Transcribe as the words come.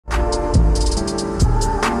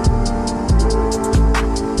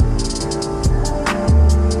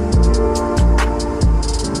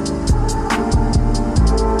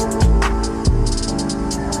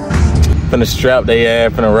Finna strap they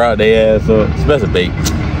ass, finna route they ass up. Especially bait.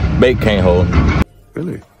 Bait can't hold.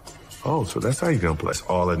 Really? Oh, so that's how you gonna play. That's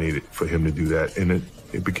all I needed for him to do that, and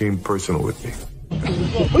it became personal with me. Come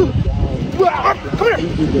here.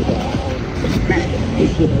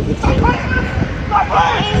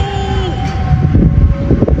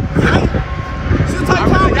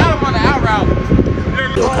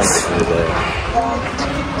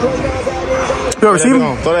 You ever seen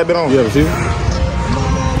him? Throw that bit on. You ever seen him?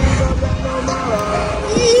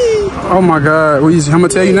 Oh my God, Weezy, I'm gonna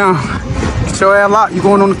tell you now. Get your ass locked, you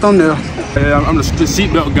going on the thumbnail. Yeah, I'm the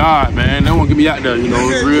seatbelt guy, man. They won't get me out there, you know.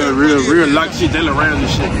 Real like shit, they around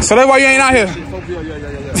this shit. So that's why you ain't out here?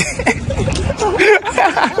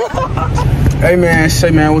 Hey man,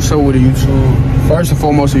 say man, what's up with the YouTube? First and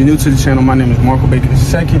foremost, if you're new to the channel, my name is Marco Bacon II.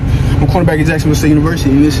 I'm cornerback at Jacksonville State University,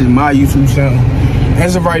 and this is my YouTube channel.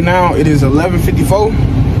 As of right now, it is 11:54,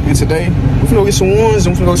 and today we're gonna go get some ones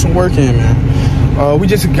and we're gonna go get some work in, man. We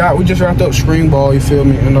just wrapped up spring ball, you feel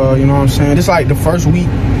me? And you know what I'm saying? Just like the first week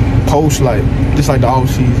post, just like the off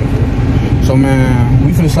season. So man,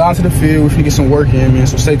 we finna slide to the field, we finna get some work in, man.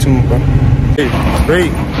 So stay tuned, bro. Hey,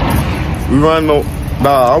 we run no.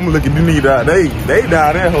 Nah, I'm looking at these out. They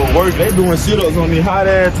down there whole work. They doing sit-ups on these hot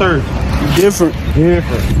ass turf. Different.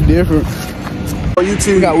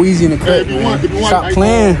 YouTube got Weezy in the cut. Hey, stop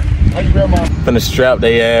playing. Finna strap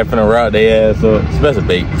they ass, finna route they ass up. Especially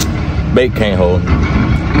bait. Bait can't hold.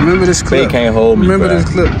 Remember this clip. Bait can't hold me. Remember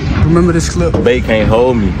this clip. Bait can't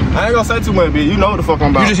hold me. I ain't gonna say too much, bitch. You know what the fuck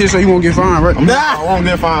I'm about. You just here so you won't get fined, right? I won't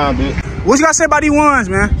get fined, bitch. What you gotta say about these ones,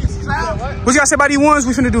 man? What you gotta say about these ones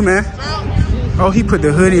we finna do, man? Oh, he put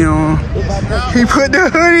the hoodie on. He put the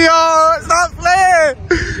hoodie on. Stop playing.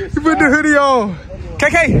 He put the hoodie on.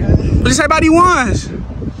 KK, what you say about these ones?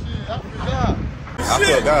 I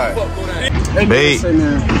feel God. Hey, Bait. say,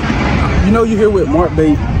 man, you know you here with Mark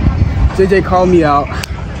Bait. JJ called me out.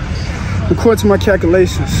 According to my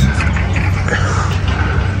calculations,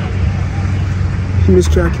 he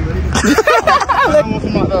miscalculated.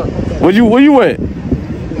 Where you at?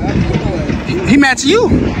 He matching you.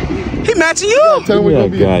 He matching you. Yeah,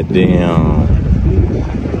 goddamn.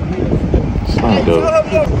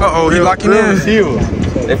 Uh-oh, he locking in.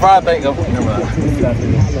 They probably think of.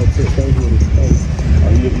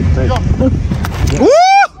 Woo!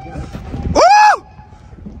 Woo!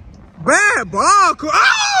 Bad ball.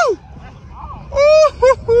 Oh!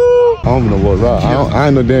 I don't know what route. I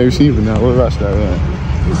ain't no damn receiver now. What route should I run?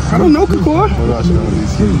 I don't know, Kakor. What route should I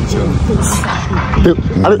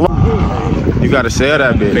run? You gotta sell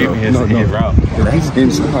that bitch. No. Route. He's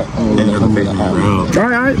inside. All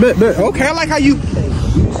right, bet. Okay, I like how you.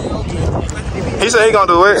 He said he gonna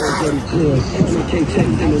do it.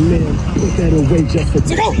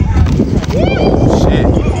 Shit.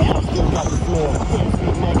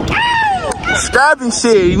 Scrapping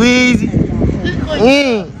shit, Weezy.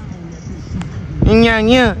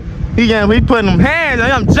 He putting them hands on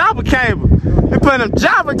them jumper cables. He putting them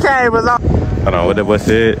jumper cables on. Hold on, what that boy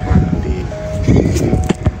said?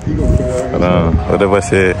 Hold on, what that boy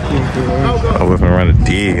said? I'm whipping around a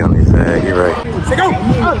dig on his side. You're right.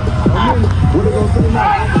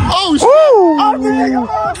 Oh shit!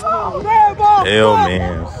 Hell,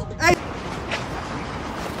 man.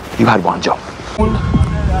 You had one job.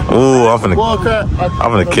 Ooh, I'm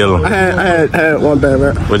gonna kill him. I had one bad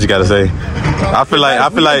rap. What you gotta say? I feel like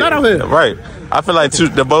right. I feel like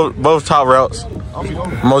both top routes,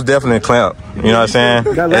 most definitely clamp. You know what I'm saying?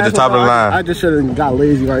 At the top of the line. I just should have got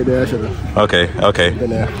lazy right there. I should have. Okay. Been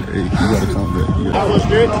there. You gotta come back. I was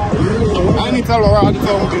scared. I didn't even tell him around. I just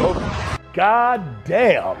told him to be open. God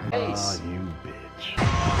damn. You bitch.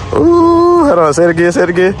 Ooh, hold on. Say it again. Say it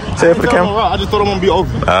for the camera. I just told him to be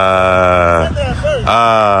open.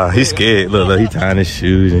 He's scared. Look, he tying his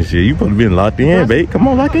shoes and shit. You supposed to be locked in, babe. Come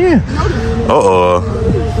on, lock in.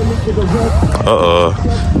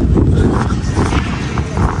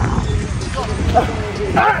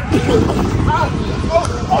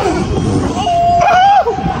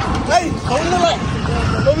 Hey,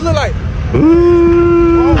 what we look like?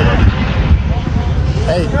 Ooh.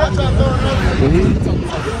 Hey. I'm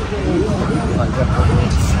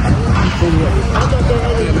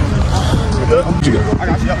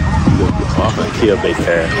gonna kill big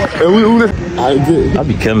ass. I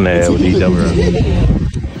be killing that ass with these double runs.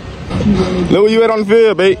 Look where you at on the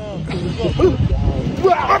field, babe.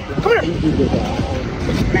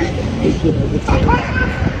 Come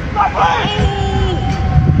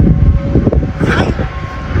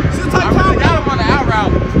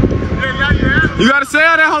You gotta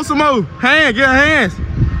sell that hoe some more. Get hands.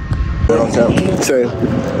 Say,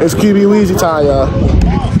 it's QB Weezy time, y'all.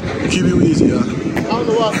 QB Weezy, y'all.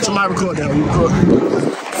 Somebody record that. We record.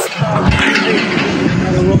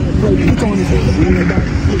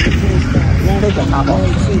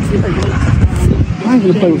 I ain't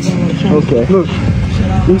gonna play with you. Okay. Look.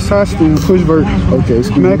 Inside spin, push vert. Okay.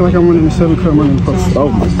 I'm acting like I'm running the 7 cut, I'm running the post. Oh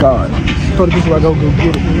my god. Throw the picture, I go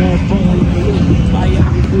get it.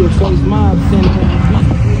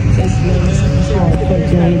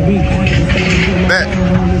 Bet.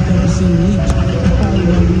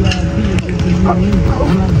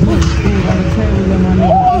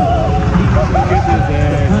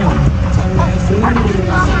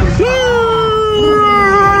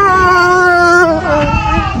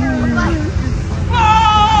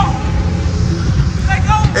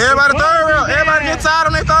 Everybody third round. Everybody get tired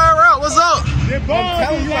on their third round. What's up? I'm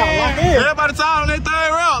telling you, lock in. Everybody tired on their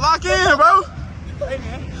third round. Lock in, bro.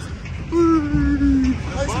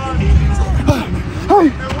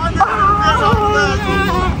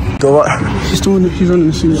 Go what? He's running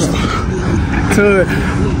the C route. Tud.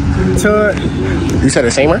 You said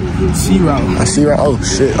the same route? C route. A C route? Oh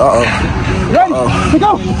shit. Uh-oh. Ready? Let's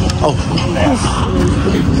go. Oh.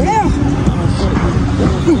 Damn.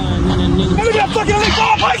 Let me get a fucking elite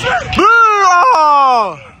ball placement.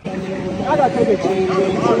 I gotta take it.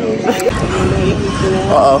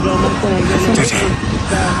 Uh-oh.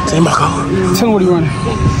 Say Marco. Tell him what he running.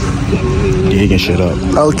 Yeah, he can shut up.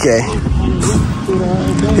 Okay.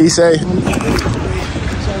 He say,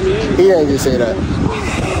 he ain't just say that.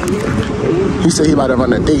 He said he about to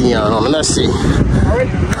run a diggy on him. Let's see.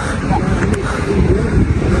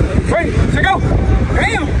 Ready, to go.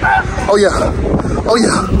 Damn. Oh yeah. Oh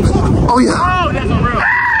yeah. Oh yeah. Oh, that's a real.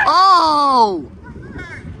 Oh.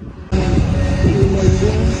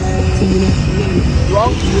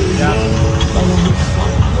 Wrong? Yeah.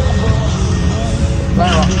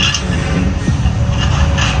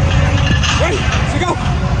 Ready, to go.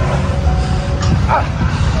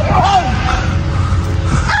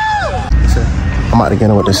 I'm about to get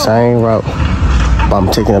him with the same route, but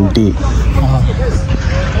I'm taking him deep. Go.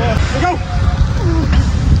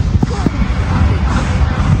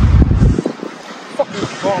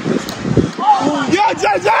 Yeah,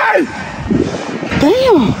 JJ!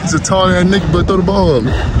 Damn! He's a tall ass nigga, but throw the ball up.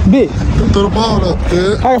 Big. Throw the ball up,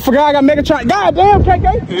 yeah. I forgot I got Megatron. God damn,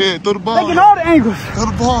 KK. Yeah, throw the ball Taking up. all the angles. Throw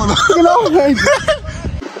the ball up. Taking all the angles.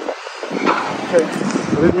 Okay,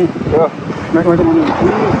 with me. Yeah. Back like I'm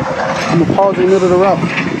gonna pause in the middle of the route.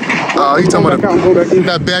 Oh, you talking about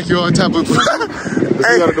that backyard type of. You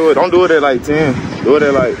gotta do it. Don't do it at like 10. Do it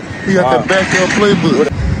at like. He got that backyard playbook.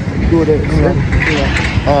 Do it at.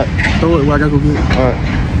 Alright. Throw it where I gotta go get it.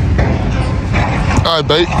 Alright,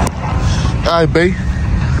 babe. Alright, babe.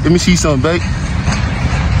 Let me see something, babe.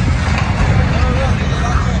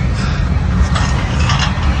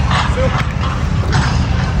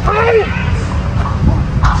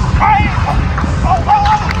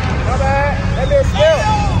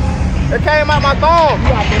 It came out my thumb.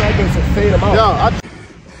 Yeah, I'm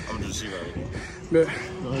just seeing that. Yeah.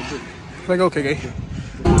 Let go, KK.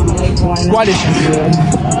 Why this shit?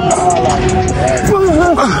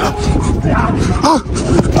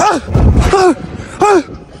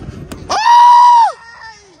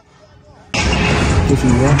 What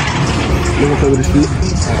you want? You wanna play with his feet?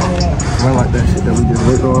 Run like that shit that we just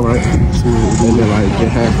worked on, right? And then like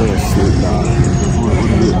get halfway and shit. Nah.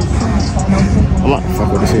 I'm not fuck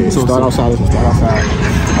with this shit. Start outside, start outside.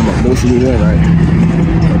 I'm gonna motion you in, right?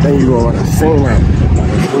 And then you go run the same route.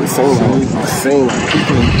 Same route.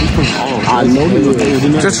 I know you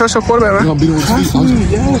will. Just trust your quarterback, man. Trust me,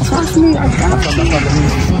 yeah, trust me. I got you.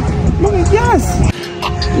 Yes.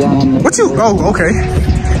 What you? Oh, okay.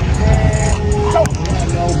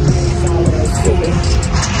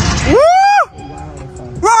 Woo!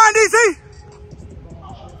 Run, DC!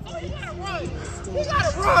 He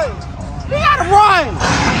gotta run! He gotta run!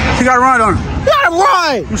 He gotta run on him. He gotta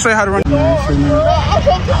run! Let me show you how to run. I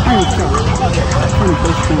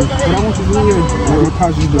want you to do it. What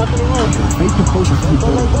cause you do? Make the post and keep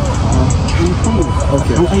going.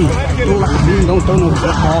 Okay. Don't throw no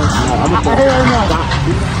balls. I'm gonna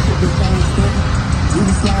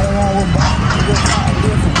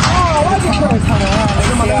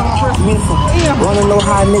Wanna know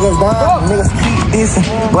how niggas down? Niggas keep dissing,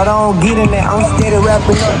 but I don't get in there. I'm steady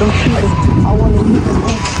wrapping up them keepers. I wanna hit them.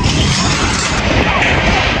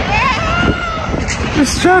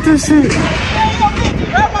 Let's try this shit.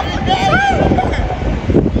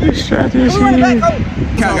 Let's try this shit.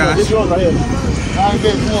 Count, guys.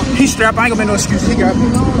 He's strapped. I ain't gonna make no excuse. He got me.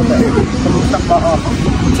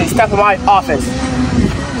 Take step in my offense.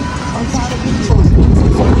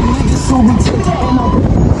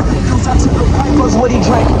 What he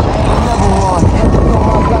drank, never won.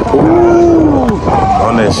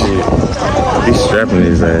 On that shit. He's strapping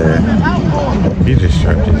his ass. He just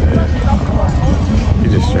strapped his ass. He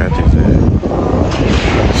just strapped his ass.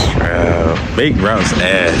 Strap. Big Routes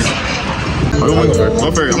ass.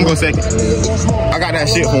 Go first. I'm going second. I got that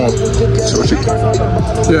shit for him.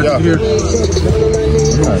 Yeah. Here.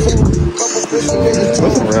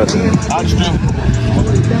 What's the route in?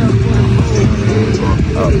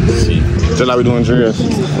 Oh, shit. Just like we doing drills.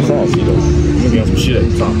 What's on, Cito? Let me get some shit at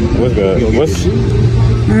the top. What's good?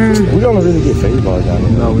 We don't really get fade bars down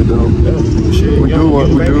there. No, we don't. Shit, We do what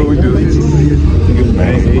we do. You get the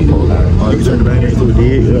bang aid. You turn the bang into a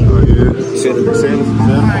dig. Set it.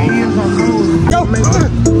 Go!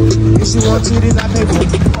 If she want to, then I pay for it.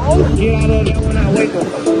 Get out of there when I wake up.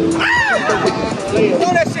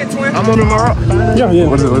 Throw that shit, twin. I'm on the mark. Yeah.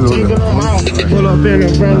 What is it? Pull up in the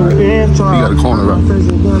front of the end. You got a corner right.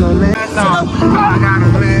 I got a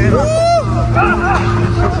man.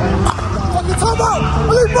 What you talking about?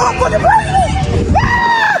 What you motherfucking president?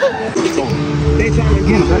 They trying to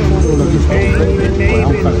get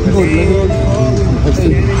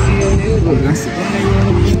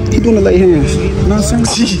He doing the lay hands. You know what I'm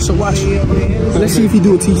saying? So watch. Let's see if he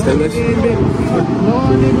do a T-step.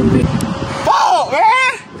 Fall,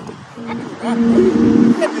 man!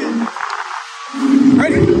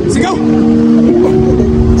 Ready? Let's go.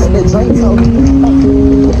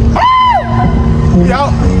 Yo.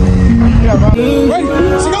 Ready?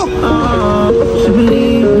 Let's go.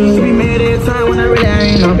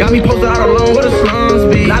 Got me posted out alone where the slums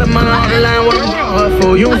be. Lot of money on the line, what I'm hard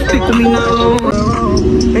for. You don't stick to me now.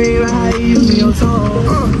 Ain't how you use me your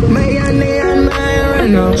tongue. Man, I ain't right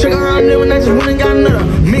now. Check around living that you wouldn't got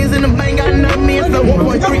nothing. Means in the bank got nothing. Me and the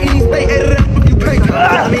 1.3 in stay added up if you pay.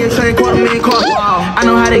 Me and Shane $250,000. Wow. I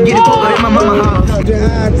know how to get it poker in my mama house. I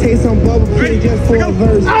taste some bubble tea just for a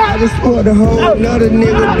verse. I just poured the whole another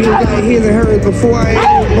nigga beat like his and hers. Before I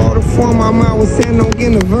ever bought a form, my mind was saying don't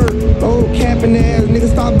get a vert. Old capping ass nigga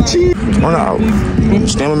stop by. Run out.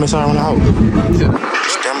 Stem him inside, run out.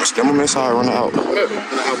 Stem him inside, run out.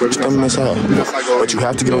 Stem him inside. But you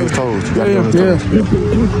have to get on your toes. You gotta get on your toes.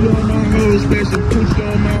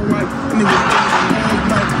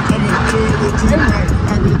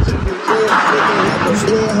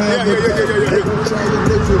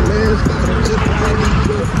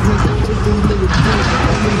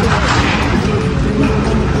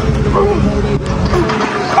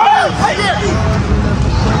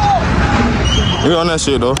 We on that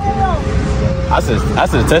shit though. I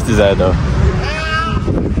should test his ass though.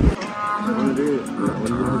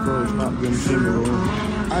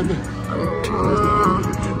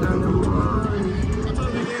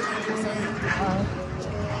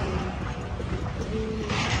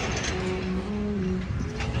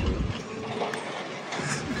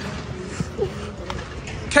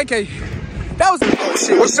 KK, that was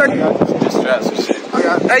shit. What's second?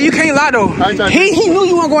 Hey, you can't lie though. He knew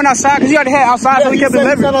you weren't going outside because he already had outside, so he kept it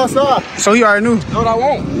 11. Outside. So he already knew. Know what I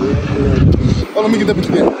want? Oh, let me get that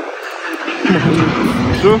picture there.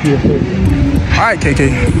 Sure? Yeah. All right, KK.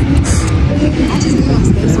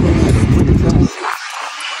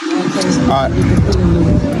 All right.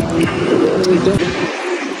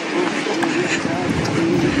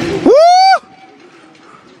 Woo!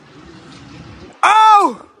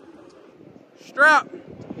 Oh! Strap.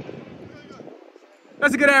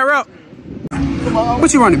 That's a good ass route.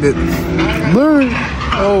 What you running, bitch?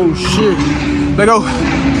 Oh shit. Let go.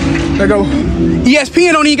 Let go.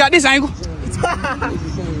 ESPN don't even got this angle.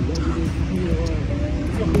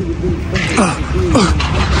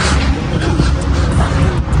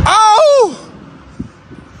 Oh!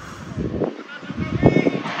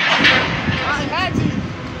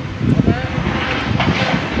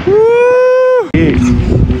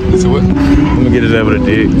 So what? I'm gonna get his ass with a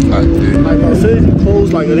dig. Like, As soon as you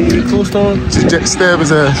close, like, they get close to him, just stab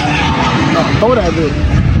his ass. throw that bitch.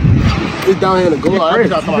 It's down here to go.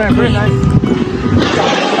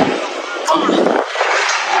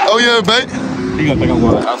 Oh yeah, babe. He gonna think I'm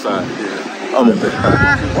going outside. Yeah. All right,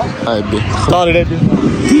 bitch. Started that bitch.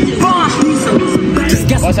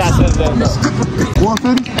 Watch out, says that.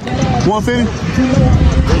 150? 150?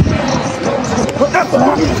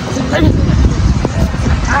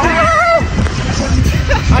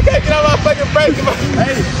 I can't get out my fucking break.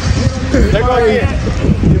 Hey, they're going in.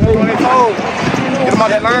 They're going in cold. Get him out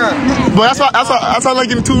that line. But that's why I like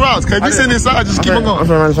getting 2 routes. Cause if you sitting inside, just keep on going. I'm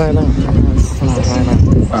trying to find out.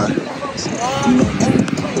 Alright.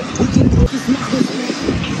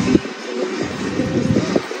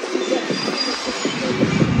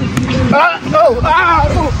 No!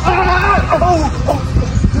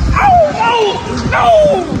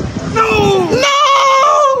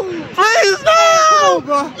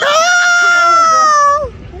 bro. No!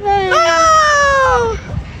 No!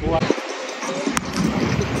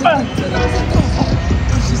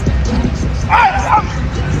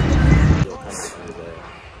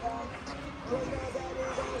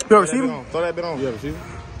 You ever seen him? Throw that bit on. You ever seen him?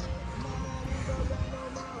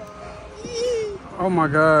 Oh my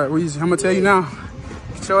God, Weezy, I'm gonna tell you now.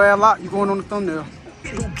 Get your ass locked, you going on the thumbnail.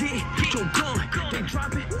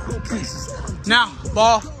 Now,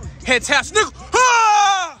 ball, head taps, nigga.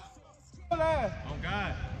 Ah! Oh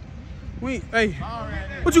God. Hey,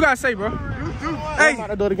 what you gotta say, bro? Hey,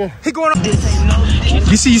 I do it again. he going on.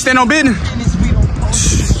 You see, you stand on business.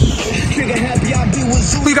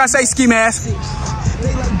 What you gotta say, ski mask?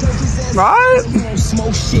 Right?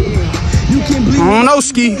 I don't know,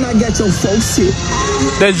 Ski.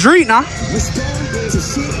 That Dreet now.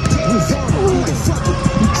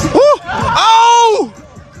 Oh!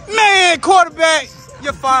 Man, quarterback.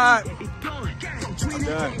 You're fired.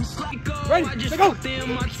 Ready? Let's go.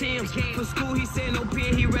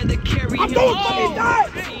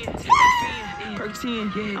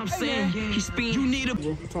 I'm saying he's speed. You need a.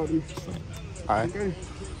 All right.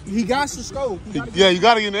 He got to score. Yeah, you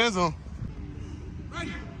gotta get in the end zone.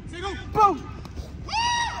 Ready? Let's go. Boom.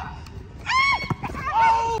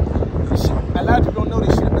 A lot of people don't know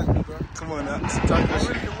this shit about me, bro. Come on now. Talk your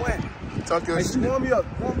shit. Talk your shit. Warm me up,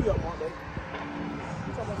 Mark. You talking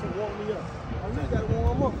about some warm me up. I really gotta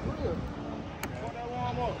warm up, for real.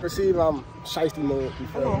 Warm up. Perceive I'm shiesty mode.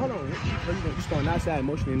 Hold on. You starting outside,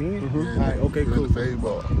 motioning in? Alright, okay, cool. Fade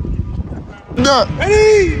ball. No.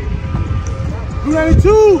 Ready?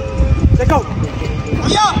 292. Let's go.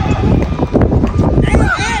 Yeah.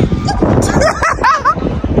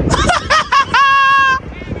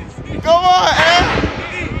 Come on, Ed.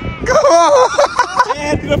 Come on.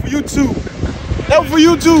 Yeah, do that for YouTube. That was for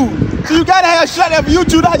YouTube. So you gotta have a shot that for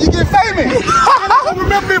YouTube, now you get famous. They ain't gonna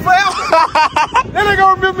remember me forever. They ain't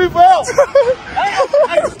gonna remember me forever.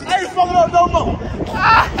 I ain't fucking up no more.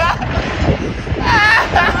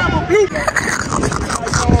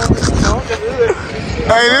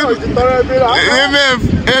 Hey,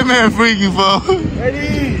 this man freaky, bro.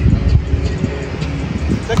 Ready?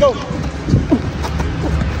 Let's go.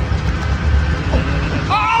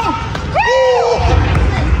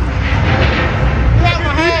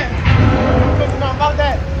 About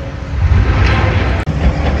that.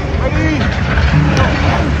 Ready?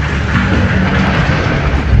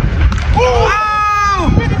 Oh!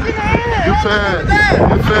 Good pass.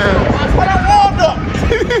 That's what I warmed up.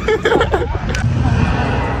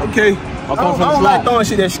 Okay. I don't like throwing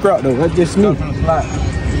shit that scrap though. That's just me. That's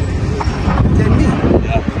me.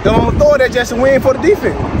 Then I'm gonna throw that just to win for the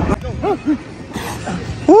defense.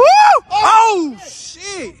 Woo! Oh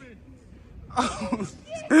shit!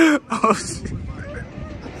 Oh shit!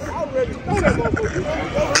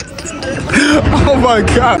 Oh my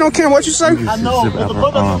God! I don't care what you say. I know.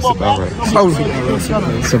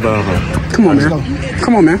 Come on, man.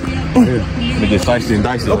 Come on, man. Get sliced and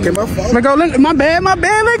diced. Okay, my fault. Let go. My bad.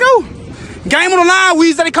 Let go. Game on the line,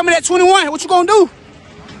 Weezy. They coming at 21. What you gonna do?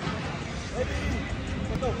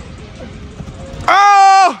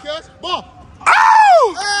 Oh! Ball.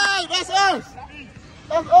 Oh! Hey, that's us.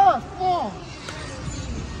 That's us. Come on.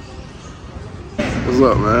 What's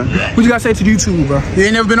up, man? What you gotta say to YouTube, bro? You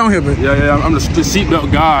ain't never been on here, but Yeah, I'm the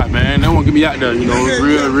seatbelt god, man. They won't get me out there, you know.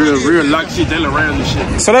 Real like shit, Jalen Ramsey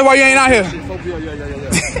shit. so that's why you ain't out here.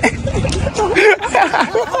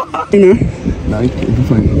 You know. Nah, you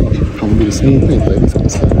playing. I'm gonna do the same thing, baby.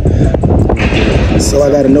 So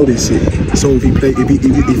I gotta know this shit. So if he play,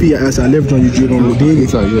 if he outside leverage on you, you're gonna dig it.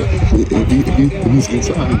 Inside, yeah. If he's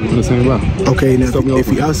inside, we're on the same route. Okay, now if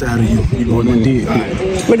he outside of you, you're gonna dig.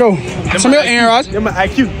 Let go. Turn me up, Aaron Rodgers. That's my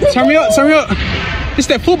IQ. Turn me up. It's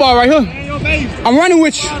that football right here. I'm running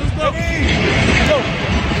with you.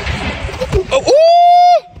 Oh,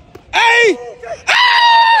 ooh! Hey!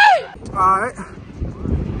 Hey! All right.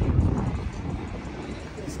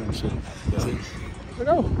 Let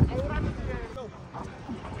go.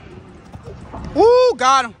 Ooh,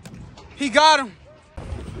 got him. He got him.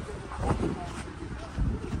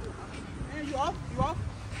 Man, you off? You off?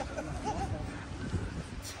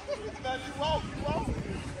 You off.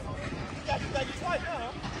 You got it twice,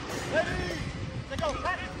 huh? Ready? Let's go.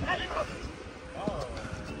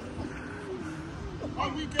 Oh,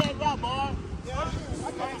 we get right, boy.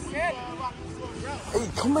 Hey,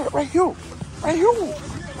 come back right here. Right here.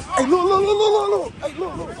 Hey, look. Hey,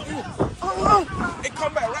 look. Hey,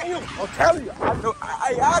 come back right here. I'm telling you. I know.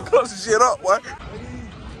 I close the shit up, boy.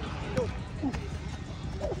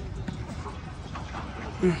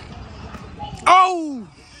 Oh!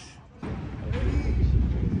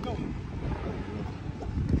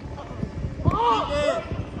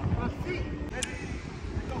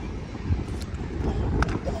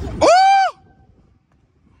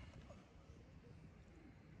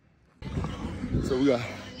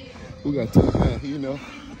 we got tough now. You know,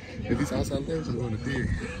 if it's outside leverage, I'm going to theory.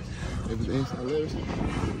 If it's inside leverage,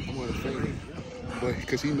 I'm going to fade. But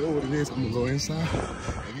because he know what it is, I'm gonna go inside.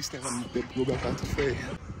 If he stand, I'm gonna go back out to fade.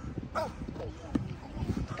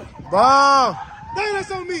 Bro! Dang,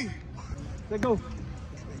 that's on me! Let go.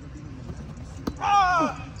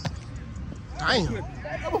 Ah! Damn.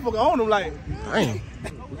 That motherfucker on him like. Damn.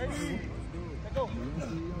 Let go.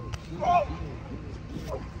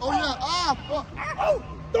 Oh yeah. Ah! Oh!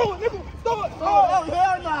 Throw it, nigga! Throw it! Oh,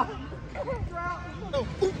 hell nah!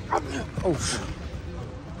 Oh!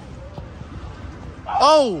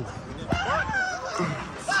 Oh!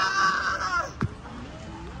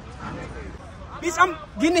 Bitch, I'm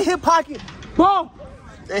getting in his pocket. Boom!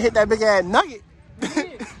 They hit that big ass nugget.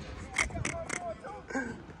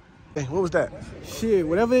 Hey, what was that? Shit,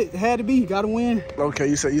 whatever it had to be, you gotta win. Okay,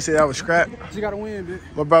 you said that was scrap? You gotta win,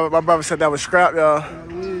 bitch. My brother said that was scrap, y'all.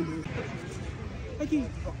 Win, bitch.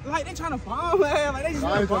 Like they trying to bomb, man. Like they just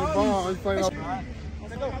trying to bomb.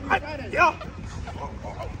 Yeah.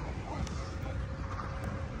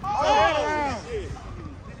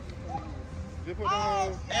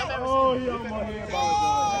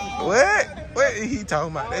 What he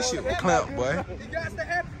talking about? That shit was clamp, boy.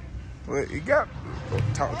 What you got?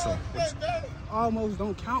 Talk to him. Almost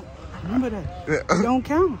don't count. Remember that. It don't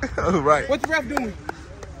count. Right. What the ref doing?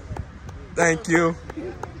 Thank you.